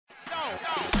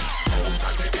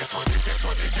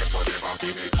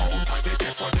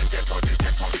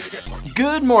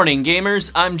Good morning, gamers.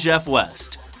 I'm Jeff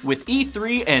West. With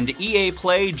E3 and EA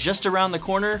Play just around the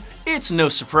corner, it's no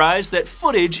surprise that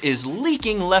footage is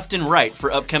leaking left and right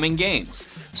for upcoming games.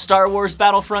 Star Wars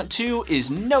Battlefront 2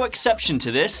 is no exception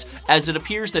to this, as it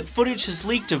appears that footage has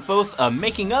leaked of both a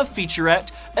making-of featurette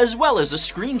as well as a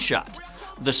screenshot.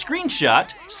 The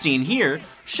screenshot, seen here,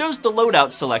 shows the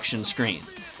loadout selection screen.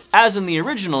 As in the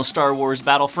original Star Wars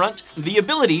Battlefront, the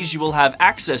abilities you will have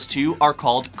access to are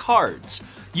called cards.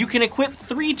 You can equip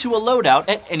 3 to a loadout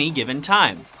at any given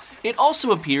time. It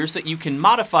also appears that you can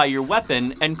modify your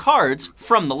weapon and cards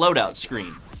from the loadout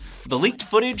screen. The leaked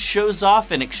footage shows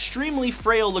off an extremely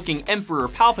frail-looking Emperor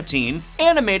Palpatine,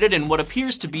 animated in what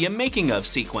appears to be a making-of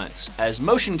sequence, as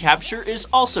motion capture is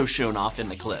also shown off in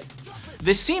the clip.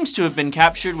 This seems to have been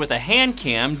captured with a hand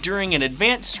cam during an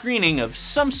advanced screening of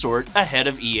some sort ahead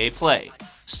of EA Play.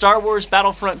 Star Wars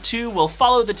Battlefront 2 will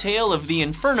follow the tale of the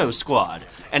Inferno Squad,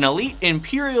 an elite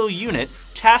Imperial unit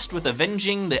tasked with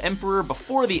avenging the Emperor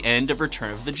before the end of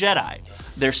Return of the Jedi.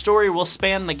 Their story will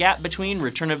span the gap between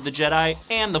Return of the Jedi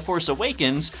and The Force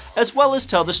Awakens, as well as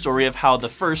tell the story of how the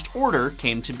First Order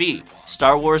came to be.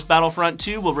 Star Wars Battlefront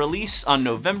 2 will release on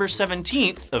November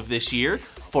 17th of this year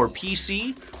for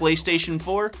PC, PlayStation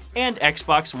 4, and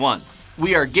Xbox One.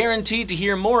 We are guaranteed to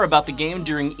hear more about the game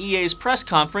during EA's press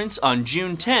conference on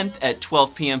June 10th at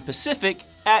 12 p.m. Pacific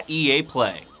at EA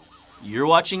Play. You're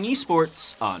watching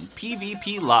esports on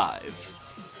PvP Live.